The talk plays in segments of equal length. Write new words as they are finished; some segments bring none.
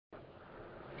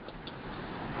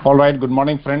All right, good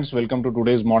morning friends. Welcome to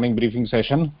today's morning briefing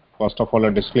session. First of all,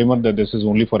 a disclaimer that this is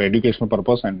only for educational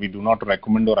purpose and we do not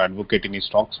recommend or advocate any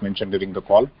stocks mentioned during the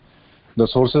call. The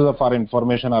sources of our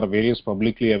information are various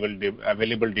publicly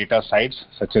available data sites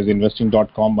such as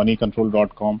investing.com,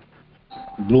 moneycontrol.com,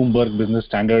 Bloomberg Business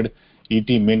Standard, ET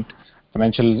Mint,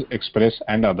 Financial Express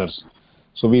and others.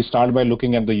 So we start by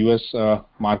looking at the US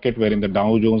market, wherein the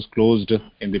Dow Jones closed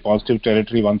in the positive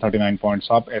territory, 139 points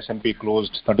up, S&P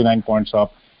closed 39 points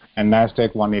up, and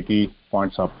Nasdaq 180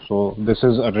 points up. So this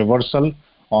is a reversal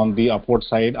on the upward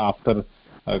side after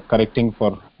correcting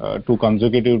for 2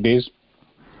 consecutive days.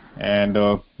 And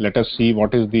let us see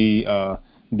what is the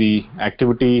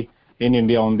activity in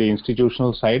India on the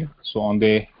institutional side. So on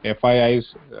the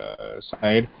FIIs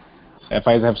side,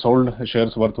 FIs have sold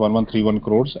shares worth 1131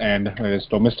 crores, and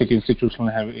domestic institutional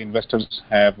investors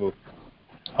have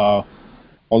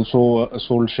also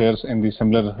sold shares in the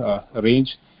similar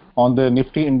range. On the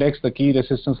Nifty index, the key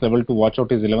resistance level to watch out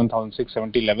is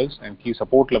 11,670 levels, and key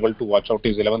support level to watch out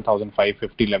is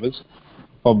 11,550 levels.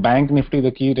 For Bank Nifty,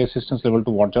 the key resistance level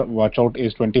to watch out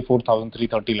is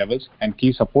 24,330 levels, and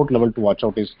key support level to watch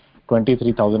out is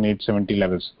 23,870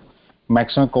 levels.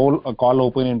 Maximum call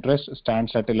open interest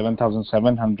stands at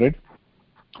 11,700,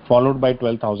 followed by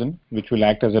 12,000, which will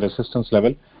act as a resistance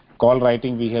level. Call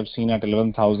writing we have seen at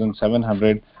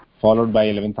 11,700, followed by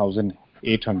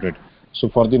 11,800. So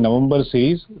for the November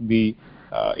series, the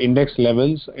index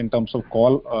levels in terms of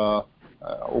call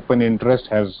open interest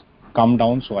has come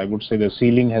down. So I would say the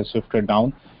ceiling has shifted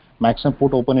down. Maximum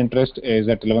put open interest is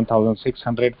at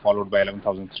 11,600, followed by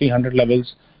 11,300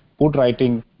 levels. Put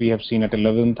writing we have seen at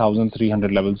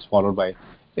 11,300 levels, followed by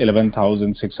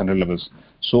 11,600 levels.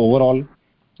 So overall,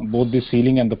 both the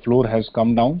ceiling and the floor has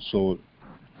come down. So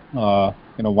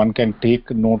one can take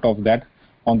note of that.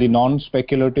 On the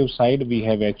non-speculative side, we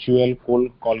have HUL,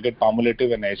 Colgate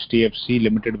Palmolive, and HDFC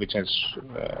Limited, which has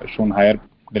shown higher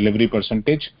delivery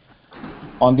percentage.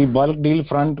 On the bulk deal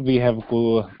front, we have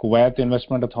Kuwait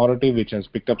Investment Authority, which has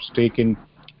picked up stake in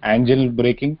Angel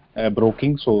Broking.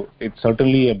 So it's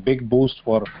certainly a big boost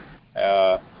for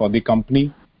the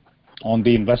company on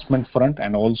the investment front,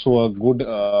 and also a good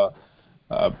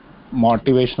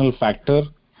motivational factor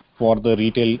for the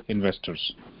retail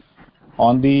investors.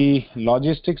 On the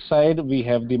logistics side, we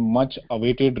have the much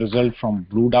awaited result from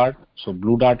Blue Dart. So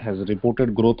Blue Dart has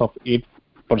reported growth of 8%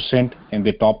 in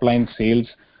the top line sales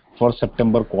for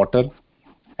September quarter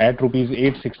at rupees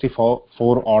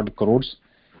 864 odd crores.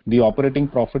 The operating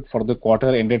profit for the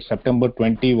quarter ended September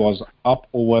 20 was up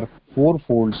over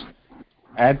 4-folds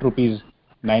at rupees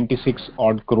 96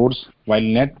 odd crores, while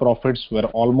net profits were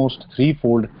almost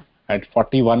 3-fold at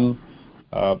 41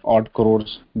 odd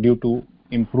crores due to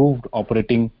improved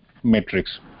operating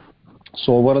metrics.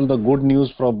 So overall, the good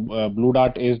news from Blue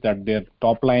Dart is that their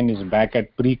top line is back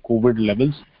at pre-COVID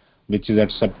levels, which is at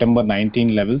September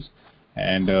 19 levels,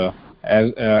 and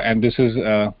this is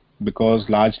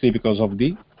largely because of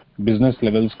the business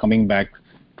levels coming back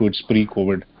to its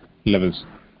pre-COVID levels.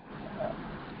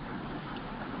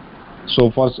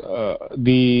 So for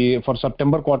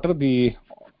September quarter, the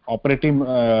operating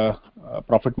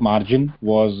profit margin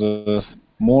was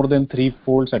more than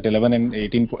 3-folds at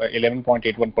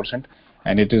 11.81%,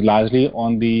 and it is largely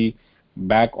on the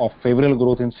back of favorable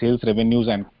growth in sales revenues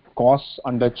and costs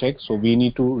under check. So we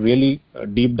need to really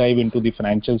deep dive into the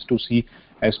financials to see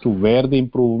as to where the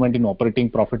improvement in operating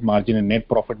profit margin and net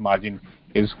profit margin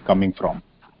is coming from.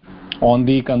 On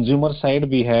the consumer side,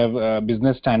 we have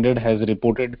Business Standard has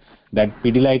reported that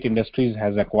Pidilite Industries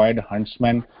has acquired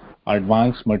Huntsman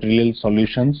Advanced Material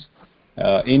Solutions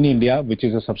in India, which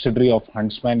is a subsidiary of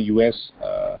Huntsman US.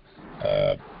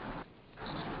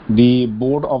 The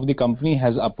board of the company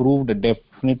has approved a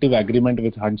definitive agreement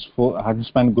with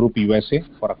Huntsman Group USA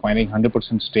for acquiring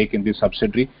 100% stake in the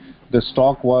subsidiary. The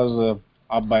stock was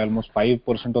up by almost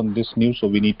 5% on this news, so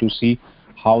we need to see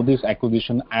how this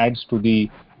acquisition adds to the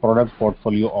product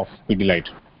portfolio of Pidilite.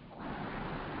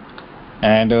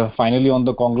 And finally, on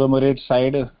the conglomerate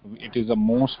side, it is the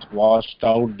most washed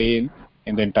out day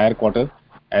in the entire quarter,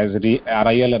 as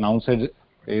RIL announced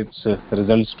its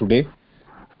results today.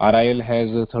 RIL has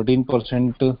a 13%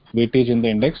 weightage in the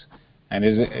index and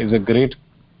is a great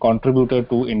contributor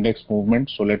to index movement.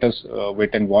 So let us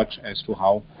wait and watch as to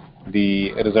how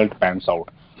the result pans out.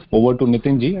 Over to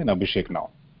Nitin ji and Abhishek now.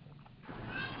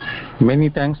 Many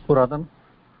thanks, Puradhan.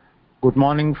 Good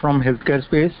morning from healthcare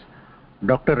space.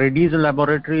 Dr. Reddy's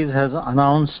Laboratories has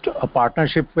announced a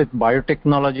partnership with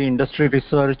Biotechnology Industry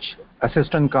Research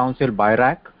Assistant Council,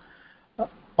 BIRAC,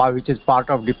 which is part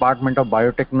of Department of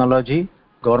Biotechnology,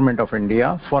 Government of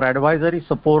India, for advisory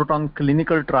support on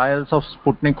clinical trials of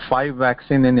Sputnik V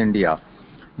vaccine in India.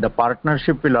 The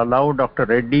partnership will allow Dr.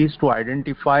 Reddy's to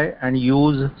identify and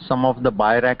use some of the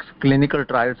BIRAC's clinical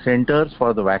trial centers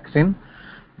for the vaccine.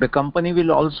 The company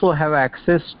will also have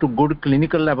access to good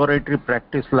clinical laboratory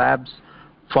practice labs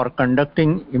for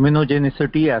conducting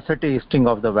immunogenicity assay testing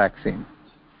of the vaccine.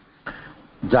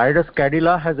 Zydus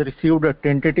Cadila has received a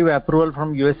tentative approval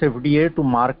from US FDA to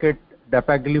market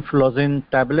dapagliflozin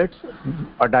tablets,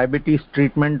 a diabetes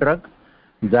treatment drug.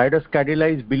 Zydus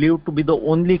Cadila is believed to be the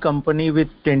only company with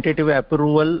tentative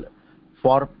approval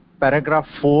for paragraph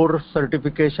 4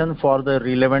 certification for the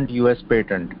relevant US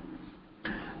patent.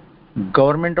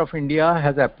 Government of India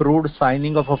has approved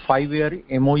signing of a 5-year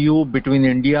MOU between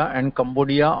India and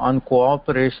Cambodia on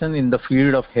cooperation in the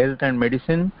field of health and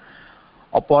medicine,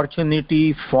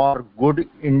 opportunity for good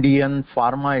Indian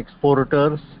pharma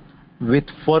exporters with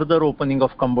further opening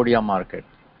of Cambodia market.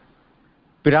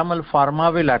 Piramal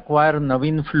Pharma will acquire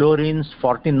Navin Fluorine's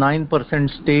 49%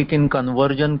 stake in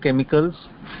Conversion Chemicals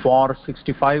for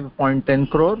 65.10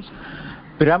 crores.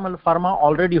 Piramal Pharma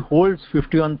already holds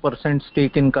 51%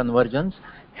 stake in Convergence.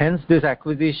 Hence, this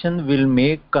acquisition will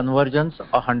make Convergence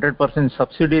a 100%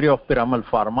 subsidiary of Piramal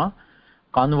Pharma.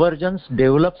 Convergence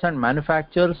develops and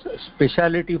manufactures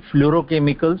specialty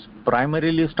fluorochemicals,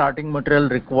 primarily starting material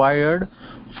required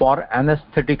for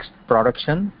anesthetics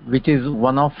production, which is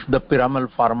one of the Piramal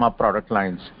Pharma product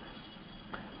lines.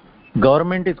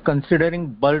 Government is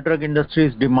considering bulk drug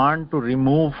industry's demand to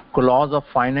remove clause of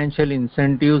financial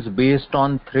incentives based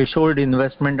on threshold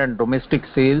investment and domestic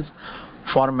sales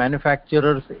for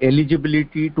manufacturers'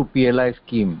 eligibility to PLI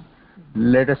scheme.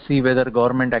 Let us see whether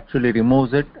government actually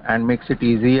removes it and makes it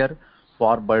easier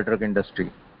for bulk drug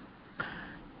industry.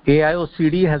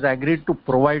 AIOCD has agreed to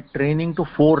provide training to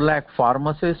 4 lakh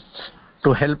pharmacists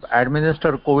to help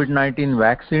administer COVID-19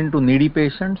 vaccine to needy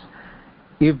patients.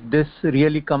 If this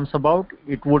really comes about,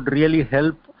 it would really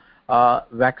help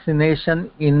vaccination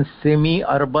in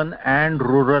semi-urban and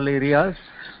rural areas,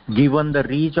 given the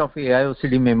reach of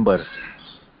AIOCD members.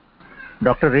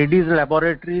 Dr. Reddy's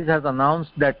Laboratories has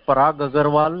announced that Parag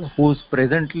Agarwal, who is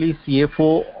presently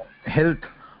CFO Health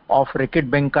of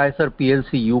Reckitt Benckiser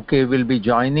PLC UK, will be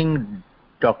joining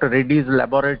Dr. Reddy's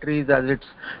Laboratories as its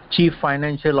Chief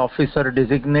Financial Officer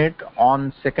designate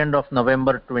on 2nd of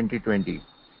November 2020.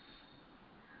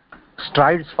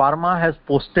 Strides Pharma has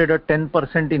posted a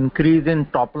 10% increase in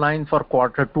top line for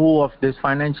Q2 of this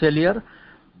financial year,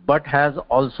 but has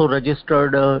also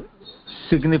registered a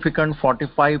significant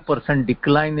 45%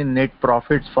 decline in net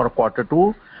profits for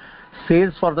Q2.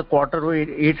 Sales for the quarter were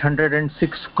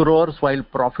 806 crores, while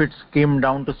profits came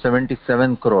down to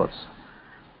 77 crores.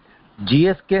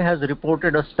 GSK has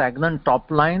reported a stagnant top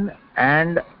line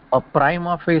and a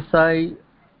prima facie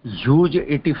huge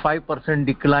 85%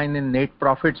 decline in net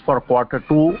profits for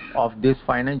Q2 of this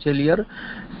financial year.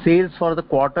 Sales for the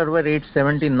quarter were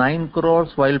 879 crores,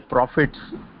 while profits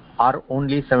are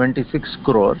only 76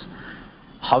 crores.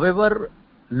 However,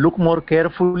 look more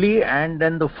carefully and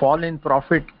then the fall in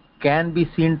profit can be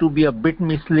seen to be a bit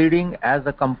misleading, as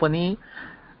the company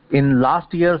in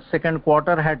last year's second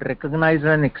quarter had recognized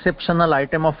an exceptional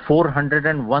item of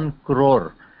 401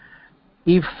 crore.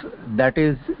 If that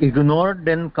is ignored,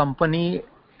 then company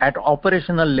at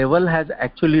operational level has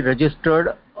actually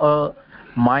registered a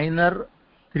minor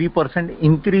 3%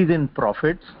 increase in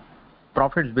profits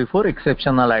before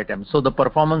exceptional items. So the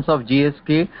performance of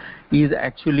GSK is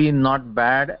actually not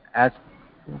bad as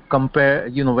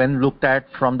compared, when looked at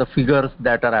from the figures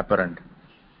that are apparent.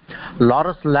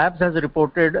 Laurus Labs has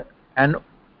reported an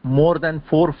more than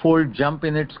 4-fold jump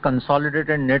in its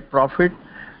consolidated net profit,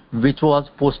 which was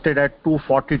posted at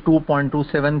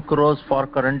 242.27 crores for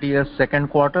current year's second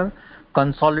quarter.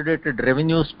 Consolidated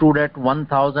revenue stood at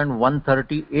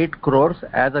 1,138 crores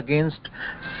as against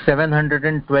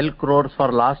 712 crores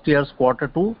for last year's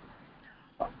Q2.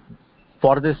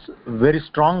 For this very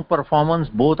strong performance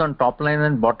both on top line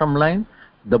and bottom line,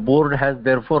 the board has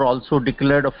therefore also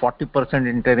declared a 40%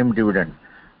 interim dividend.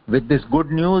 With this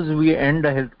good news, we end the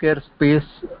healthcare space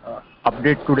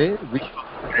update today, which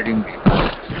was trading.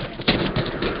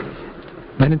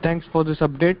 Many thanks for this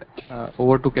update.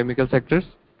 Over to chemical sectors.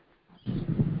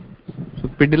 So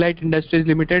Pidilite Industries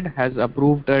Limited has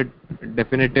approved a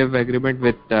definitive agreement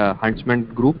with Huntsman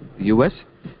Group, US,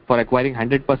 for acquiring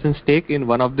 100% stake in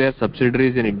one of their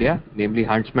subsidiaries in India, namely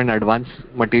Huntsman Advanced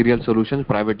Material Solutions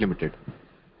Private Limited.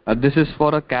 This is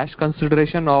for a cash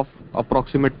consideration of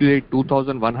approximately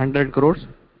 2,100 crores,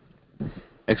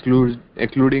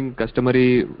 excluding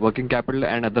customary working capital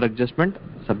and other adjustment,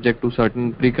 subject to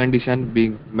certain precondition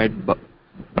being met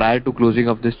prior to closing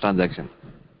of this transaction.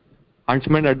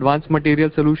 Huntsman Advanced Material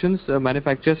Solutions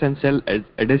manufactures and sell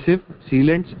adhesive,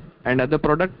 sealants and other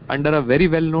products under a very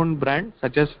well-known brand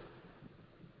such as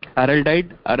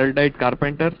Araldite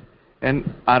Carpenter and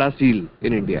Araseal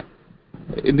in India.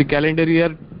 In the calendar year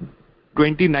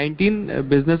 2019,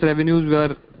 business revenues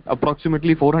were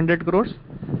approximately 400 crores.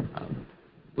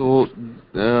 So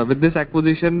with this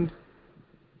acquisition,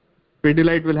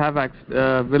 Pidilite will have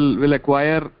will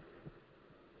acquire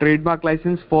trademark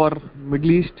license for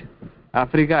Middle East,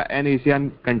 Africa and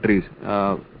Asian countries.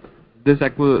 This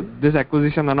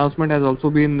acquisition announcement has also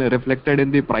been reflected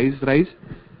in the price rise,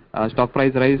 stock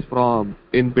price rise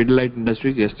in Pidilite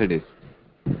Industries yesterday.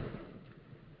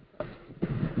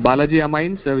 Balaji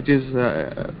Amines, which is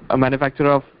a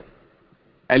manufacturer of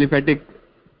aliphatic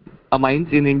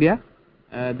amines in India,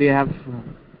 they're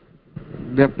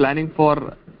planning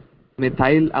for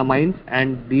methyl amines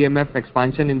and DMF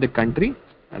expansion in the country.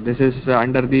 This is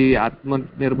under the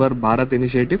Atmanirbhar Bharat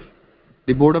initiative.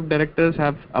 The board of directors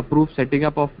have approved setting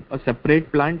up of a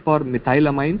separate plant for methyl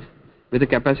amines with a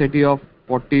capacity of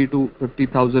 40 to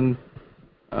 50,000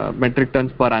 metric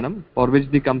tons per annum, for which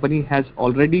the company has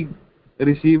already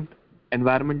received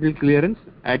environmental clearance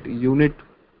at Unit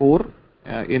 4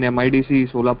 in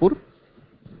MIDC Solapur.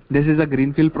 This is a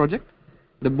greenfield project.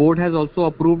 The board has also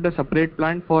approved a separate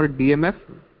plant for DMF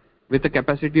with a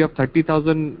capacity of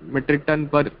 30,000 metric ton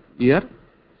per year.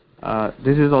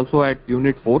 This is also at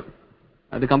Unit 4.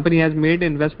 The company has made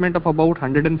investment of about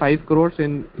 105 crores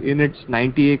in its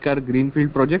 90-acre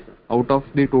greenfield project out of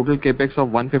the total capex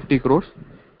of 150 crores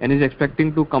and is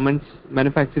expecting to commence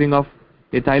manufacturing of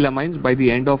ethyl amines by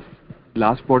the end of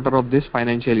last quarter of this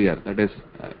financial year, that is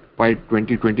by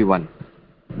 2021.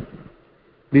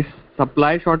 This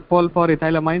supply shortfall for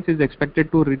ethyl amines is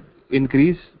expected to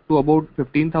increase to about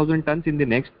 15,000 tons in the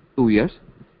next 2 years.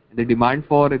 The demand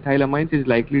for ethyl amines is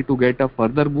likely to get a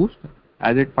further boost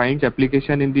as it finds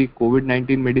application in the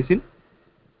COVID-19 medicine.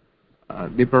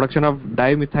 The production of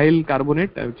dimethyl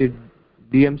carbonate, which is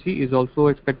DMC, is also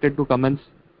expected to commence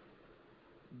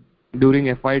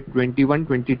during FY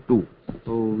 21-22.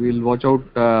 So we'll watch out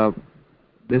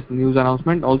this news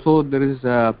announcement. Also, there is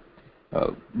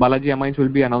Balaji Amines will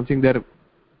be announcing their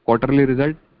quarterly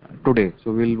result today.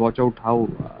 So we'll watch out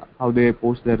how they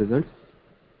post their results.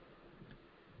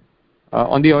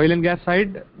 On the oil and gas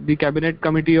side, the Cabinet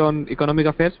Committee on Economic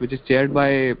Affairs, which is chaired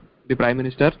by the Prime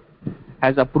Minister,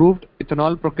 has approved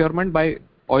ethanol procurement by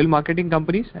oil marketing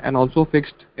companies and also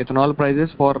fixed ethanol prices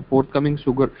for forthcoming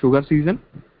sugar season.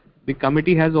 The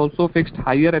committee has also fixed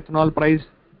higher ethanol price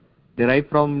derived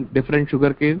from different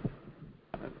sugarcane.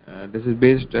 This is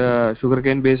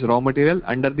sugarcane based raw material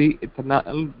under the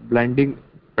ethanol blending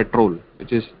petrol,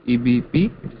 which is EBP,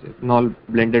 which is ethanol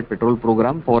blended petrol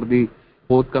program for the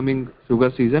forthcoming sugar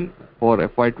season for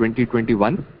FY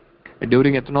 2021.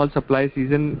 During ethanol supply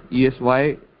season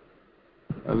ESY,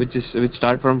 which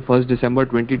start from 1st December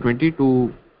 2020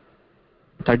 to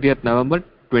 30th November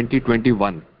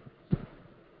 2021.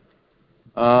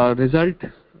 Result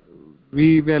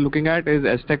we were looking at is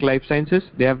Astec Life Sciences.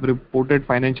 They have reported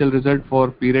financial result for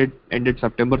period ended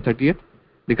September 30th.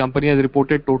 The company has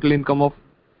reported total income of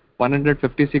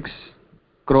 156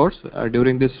 crores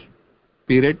during this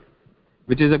period,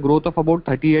 which is a growth of about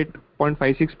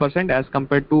 38.56% as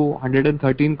compared to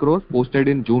 113 crores posted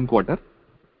in June quarter.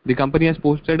 The company has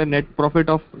posted a net profit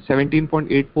of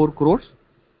 17.84 crores,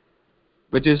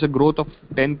 which is a growth of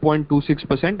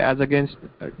 10.26% as against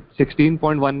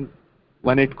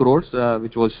 16.118 crores,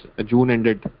 which was June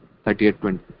ended 30th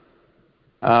 20.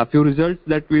 Few results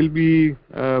that we'll be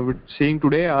seeing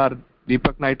today are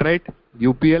Deepak Nitrite,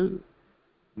 UPL,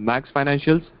 Max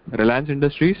Financials, Reliance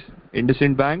Industries,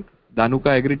 IndusInd Bank, Dhanuka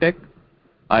Agritech,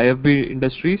 IFB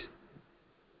Industries,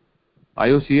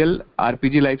 IOCL,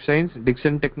 RPG Life Science,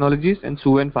 Dixon Technologies and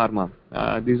Suven Pharma.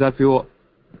 These are few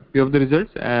of the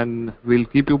results and we'll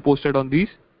keep you posted on these.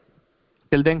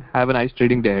 Till then, have a nice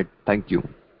trading day ahead. Thank you.